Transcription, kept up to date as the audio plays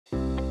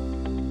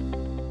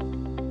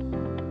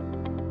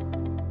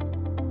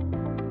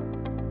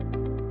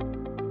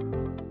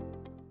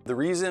The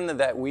reason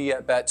that we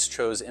at Betts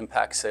chose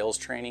impact sales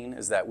training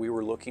is that we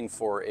were looking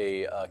for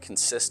a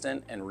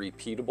consistent and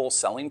repeatable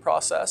selling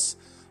process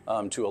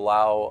to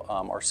allow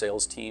our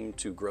sales team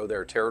to grow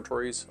their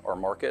territories, our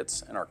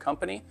markets, and our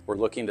company. We're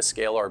looking to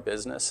scale our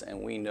business,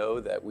 and we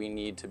know that we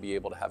need to be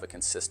able to have a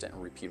consistent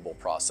and repeatable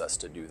process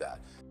to do that.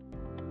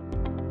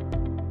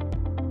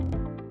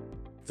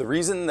 The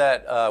reason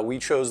that we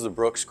chose the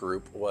Brooks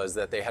Group was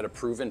that they had a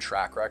proven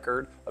track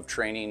record of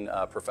training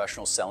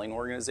professional selling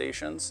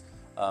organizations.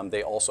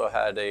 They also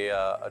had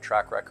a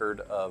track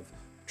record of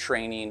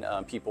training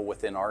people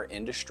within our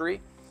industry.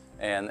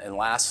 And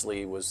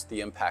lastly was the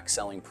impact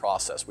selling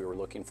process. We were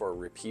looking for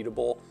a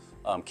repeatable,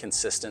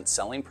 consistent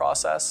selling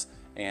process,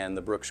 and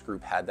the Brooks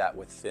Group had that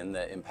within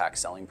the impact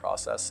selling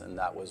process, and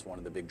that was one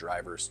of the big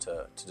drivers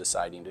to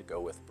deciding to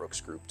go with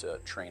Brooks Group to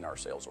train our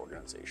sales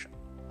organization.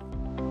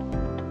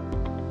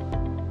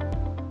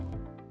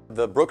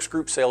 The Brooks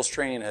Group sales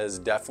training has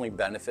definitely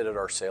benefited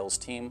our sales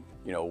team.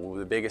 You know,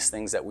 the biggest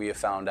things that we have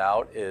found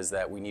out is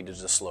that we needed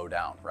to slow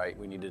down, right?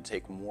 We needed to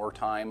take more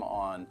time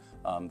on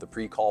the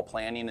pre-call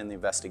planning and the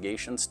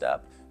investigation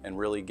step and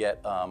really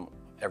get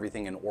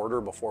everything in order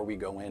before we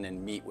go in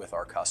and meet with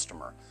our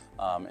customer.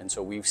 And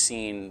so we've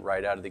seen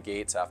right out of the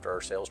gates after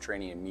our sales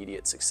training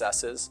immediate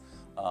successes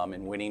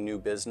in winning new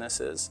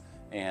businesses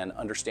and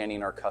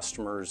understanding our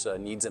customers'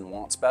 needs and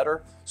wants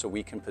better so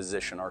we can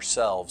position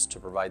ourselves to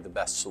provide the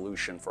best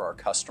solution for our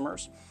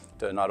customers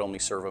to not only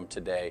serve them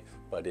today,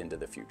 but into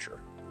the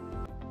future.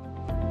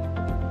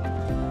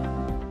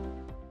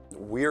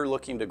 We're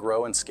looking to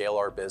grow and scale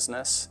our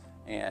business,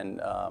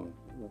 and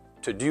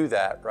to do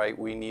that, right,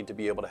 we need to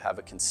be able to have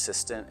a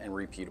consistent and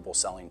repeatable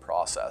selling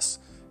process.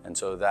 And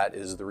so that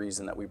is the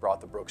reason that we brought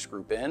the Brooks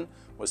Group in,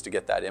 was to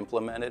get that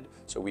implemented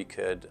so we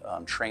could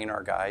train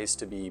our guys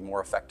to be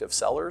more effective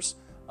sellers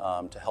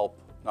to help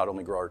not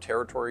only grow our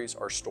territories,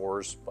 our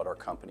stores, but our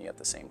company at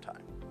the same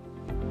time.